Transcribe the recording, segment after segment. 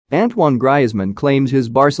Antoine Griezmann claims his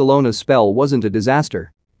Barcelona spell wasn't a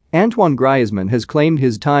disaster. Antoine Griezmann has claimed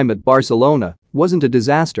his time at Barcelona wasn't a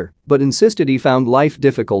disaster but insisted he found life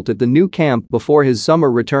difficult at the new camp before his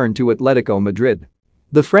summer return to Atletico Madrid.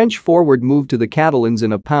 The French forward moved to the Catalans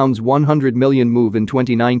in a £100 million move in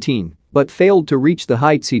 2019 but failed to reach the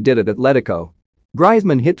heights he did at Atletico.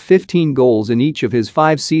 Griezmann hit 15 goals in each of his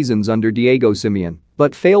 5 seasons under Diego Simeone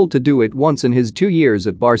but failed to do it once in his 2 years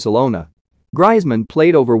at Barcelona. Griezmann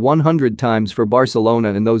played over 100 times for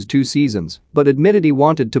Barcelona in those 2 seasons but admitted he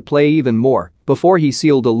wanted to play even more before he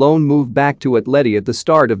sealed a loan move back to Atleti at the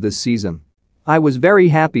start of this season. "I was very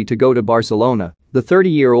happy to go to Barcelona," the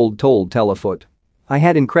 30-year-old told Telefoot. "I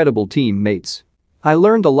had incredible teammates. I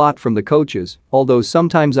learned a lot from the coaches, although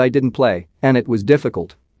sometimes I didn't play, and it was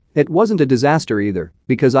difficult. It wasn't a disaster either,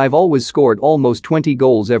 because I've always scored almost 20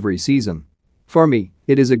 goals every season. For me,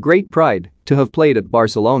 it is a great pride to have played at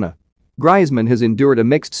Barcelona." Griezmann has endured a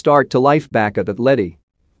mixed start to life back at Atleti.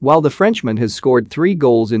 While the Frenchman has scored 3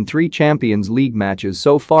 goals in 3 Champions League matches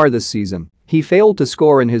so far this season, he failed to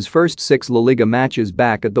score in his first 6 La Liga matches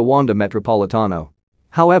back at the Wanda Metropolitano.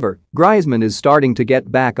 However, Griezmann is starting to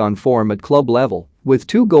get back on form at club level, with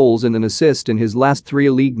 2 goals and an assist in his last 3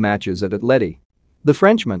 league matches at Atleti. The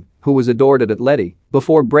Frenchman, who was adored at Atleti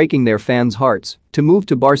before breaking their fans' hearts to move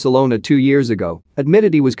to Barcelona 2 years ago,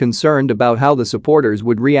 admitted he was concerned about how the supporters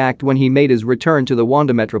would react when he made his return to the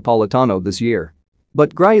Wanda Metropolitano this year.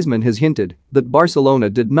 But Griezmann has hinted that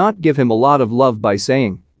Barcelona did not give him a lot of love by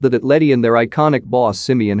saying that Atleti and their iconic boss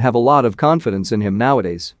Simeone have a lot of confidence in him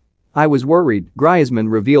nowadays. "I was worried,"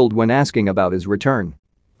 Griezmann revealed when asking about his return.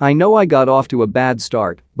 "I know I got off to a bad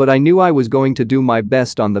start, but I knew I was going to do my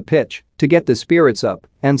best on the pitch to get the spirits up,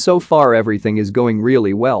 and so far everything is going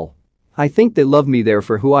really well. I think they love me there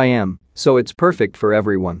for who I am, so it's perfect for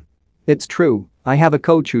everyone. It's true, I have a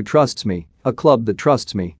coach who trusts me, a club that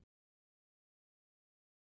trusts me.